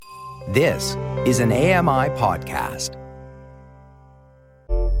This is an AMI podcast.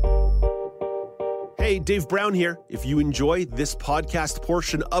 Hey, Dave Brown here. If you enjoy this podcast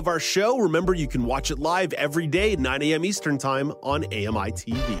portion of our show, remember you can watch it live every day at 9 a.m. Eastern Time on AMI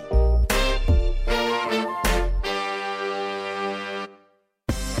TV.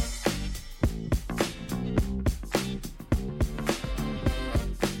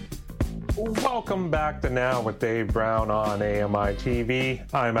 Welcome back to Now with Dave Brown on AMI TV.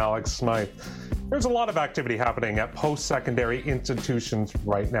 I'm Alex Smythe. There's a lot of activity happening at post-secondary institutions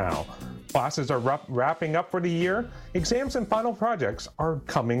right now. Classes are wrapping up for the year, exams and final projects are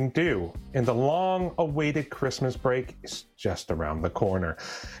coming due, and the long-awaited Christmas break is just around the corner.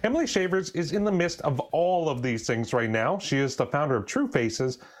 Emilee Schevers is in the midst of all of these things right now. She is the founder of True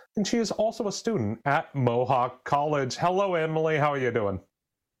Faces, and she is also a student at Mohawk College. Hello, Emilee. How are you doing?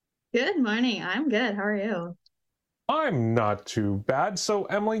 Good morning. I'm good. How are you? I'm not too bad. So,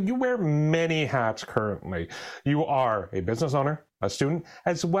 Emilee, you wear many hats currently. You are a business owner, a student,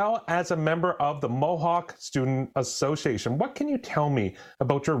 as well as a member of the Mohawk Student Association. What can you tell me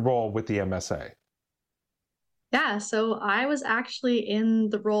about your role with the MSA? Yeah, so I was actually in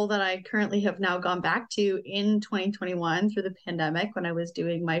the role that I currently have now gone back to in 2021 through the pandemic when I was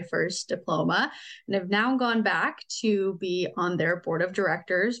doing my first diploma, and have now gone back to be on their board of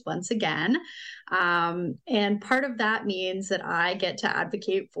directors once again. And part of that means that I get to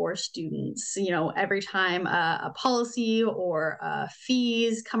advocate for students. You know, every time a policy or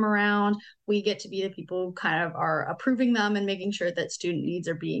fees come around, we get to be the people who kind of are approving them and making sure that student needs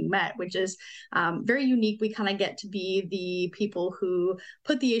are being met, which is very unique. We kind of get to be the people who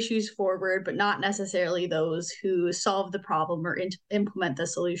put the issues forward, but not necessarily those who solve the problem or implement the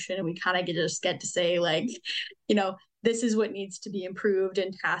solution. And we kind of just get to say, like, you know, this is what needs to be improved,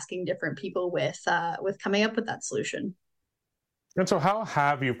 and tasking different people with coming up with that solution. And so how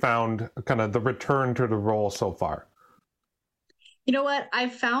have you found kind of the return to the role so far? You know what?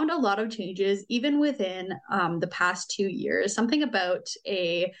 I've found a lot of changes even within the past 2 years. Something about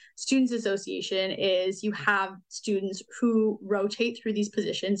a students association is you have students who rotate through these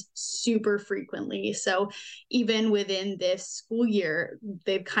positions super frequently. So even within this school year,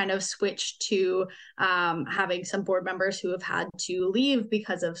 they've kind of switched to having some board members who have had to leave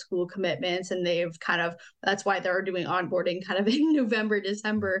because of school commitments. And that's why they're doing onboarding kind of in November,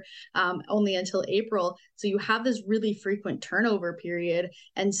 December, only until April. So you have this really frequent turnover period.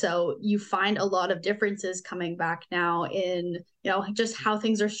 And so you find a lot of differences coming back now in, you know, just how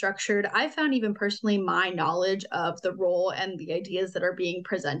things are structured. I found even personally my knowledge of the role and the ideas that are being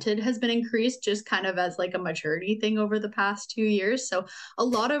presented has been increased, just kind of as like a maturity thing over the past 2 years. So a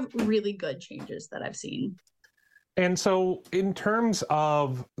lot of really good changes that I've seen. And so in terms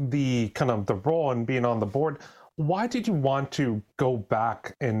of the kind of the role and being on the board, why did you want to go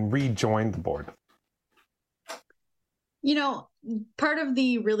back and rejoin the board? You know, part of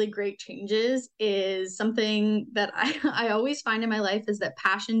the really great changes is something that I always find in my life is that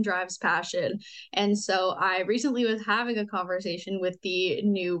passion drives passion. And so I recently was having a conversation with the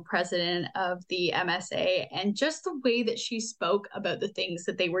new president of the MSA, and just the way that she spoke about the things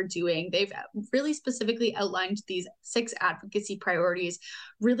that they were doing. They've really specifically outlined these 6 advocacy priorities,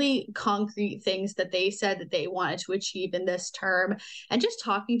 really concrete things that they said that they wanted to achieve in this term. And just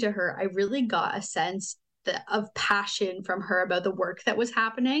talking to her, I really got a sense of passion from her about the work that was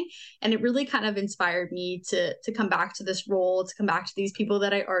happening. And it really kind of inspired me to come back to this role, to come back to these people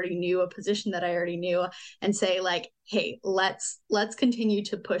that I already knew, a position that I already knew, and say, like, hey, let's continue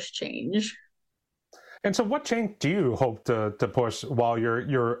to push change. And so what change do you hope to push while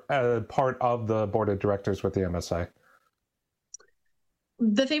you're part of the board of directors with the MSA?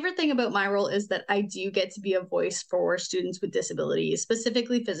 The favorite thing about my role is that I do get to be a voice for students with disabilities,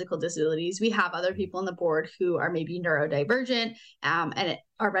 specifically physical disabilities. We have other people on the board who are maybe neurodivergent and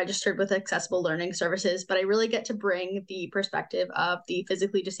are registered with accessible learning services, but I really get to bring the perspective of the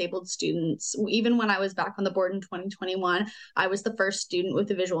physically disabled students. Even when I was back on the board in 2021, I was the first student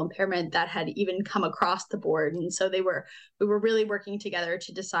with a visual impairment that had even come across the board. And so we were really working together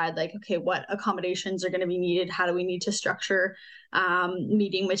to decide, like, okay, what accommodations are going to be needed? How do we need to structure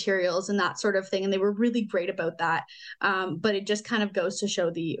meeting materials and that sort of thing? And they were really great about that. But it just kind of goes to show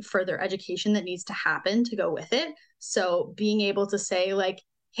the further education that needs to happen to go with it. So being able to say, like,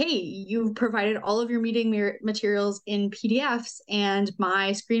 hey, you've provided all of your meeting materials in PDFs, and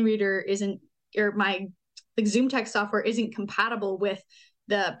my screen reader isn't, or my Zoom text software isn't compatible with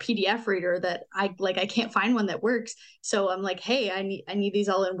the PDF reader that I can't find one that works. So I'm like, hey, I need these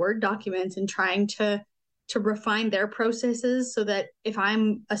all in Word documents, and trying to to refine their processes so that if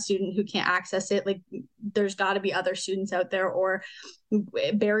I'm a student who can't access it, like there's got to be other students out there, or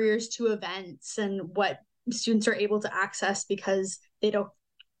barriers to events and what students are able to access because they don't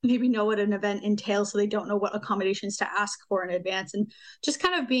maybe know what an event entails, so they don't know what accommodations to ask for in advance, and just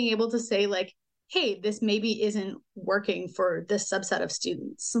kind of being able to say like, hey, this maybe isn't working for this subset of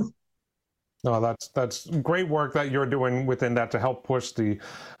students. No, that's great work that you're doing within that to help push the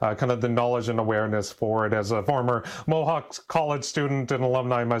kind of the knowledge and awareness for it. As a former Mohawk college student and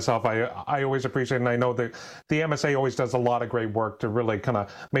alumni myself, I always appreciate, and I know that the MSA always does a lot of great work to really kind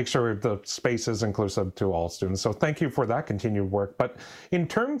of make sure the space is inclusive to all students. So thank you for that continued work. But in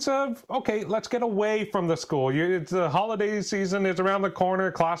terms of, okay, let's get away from the school. It's the holiday season is around the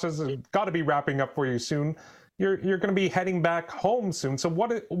corner. Classes have got to be wrapping up for you soon. You're going to be heading back home soon. So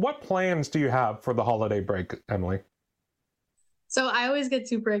what plans do you have for the holiday break, Emilee? So I always get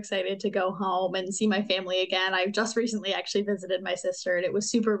super excited to go home and see my family again. I've just recently actually visited my sister and it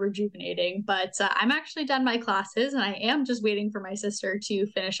was super rejuvenating, but I'm actually done my classes and I am just waiting for my sister to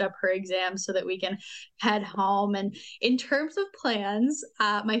finish up her exams so that we can head home. And in terms of plans,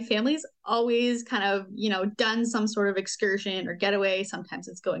 my family's always kind of, done some sort of excursion or getaway. Sometimes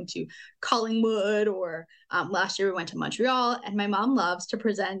it's going to Collingwood, or last year we went to Montreal, and my mom loves to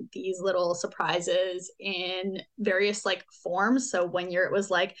present these little surprises in various like forms. So one year it was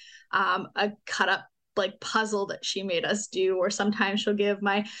like a cut up like puzzle that she made us do, or sometimes she'll give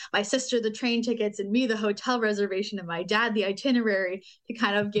my sister the train tickets and me the hotel reservation and my dad the itinerary, to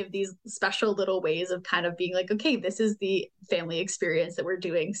kind of give these special little ways of kind of being like, okay, this is the family experience that we're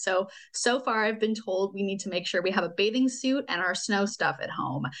doing. So far I've been told we need to make sure we have a bathing suit and our snow stuff at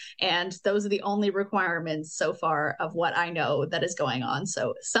home, and those are the only requirements so far of what I know that is going on.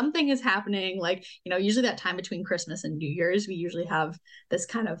 So something is happening, like, usually that time between Christmas and New Year's, we usually have this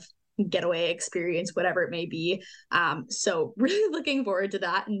kind of getaway experience, whatever it may be. So really looking forward to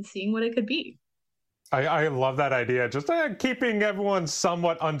that and seeing what it could be. I love that idea. Just keeping everyone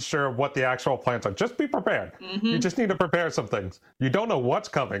somewhat unsure of what the actual plans are. Just be prepared. Mm-hmm. You just need to prepare some things. You don't know what's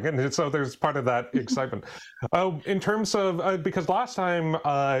coming, and so there's part of that excitement. In terms of because last time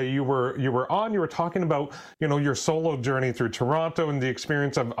you were talking about your solo journey through Toronto and the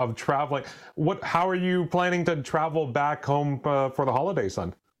experience of traveling. How are you planning to travel back home for the holidays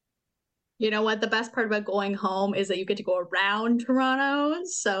then? You know what? The best part about going home is that you get to go around Toronto.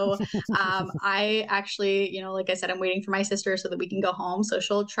 So I actually, like I said, I'm waiting for my sister so that we can go home. So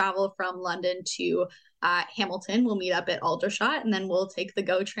she'll travel from London to Hamilton. We'll meet up at Aldershot, and then we'll take the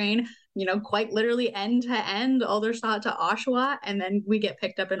GO train, quite literally end to end, Aldershot to Oshawa. And then we get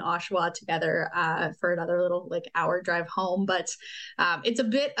picked up in Oshawa together for another little hour drive home. But it's a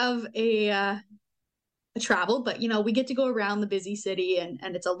bit of a travel, but we get to go around the busy city, and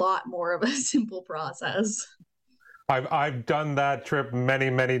it's a lot more of a simple process. I've done that trip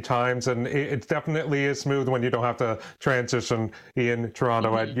many times, and it definitely is smooth when you don't have to transition in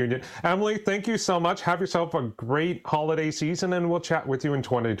Toronto at Union. Emilee, thank you so much. Have yourself a great holiday season, and we'll chat with you in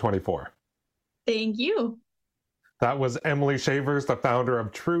 2024. Thank you. That was Emilee Schevers, the founder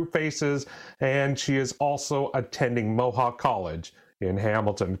of True Faces, and she is also attending Mohawk College in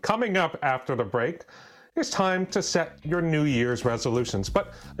Hamilton. Coming up after the break, it's time to set your New Year's resolutions.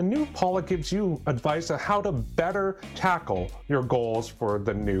 But Anu Paula gives you advice on how to better tackle your goals for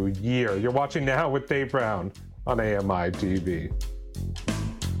the new year. You're watching Now with Dave Brown on AMI TV.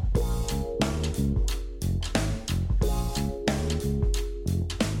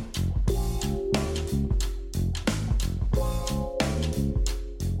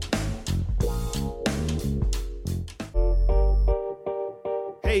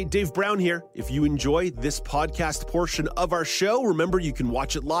 Hey, Dave Brown here. If you enjoy this podcast portion of our show, remember you can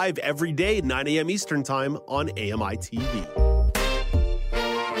watch it live every day at 9 a.m. Eastern Time on AMI TV.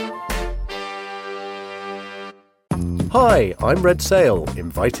 Hi, I'm Red Sail,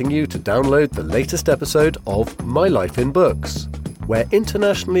 inviting you to download the latest episode of My Life in Books, where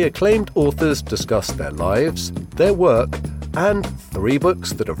internationally acclaimed authors discuss their lives, their work, and 3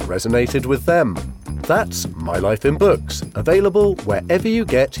 books that have resonated with them. That's My Life in Books, available wherever you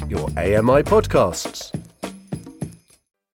get your AMI podcasts.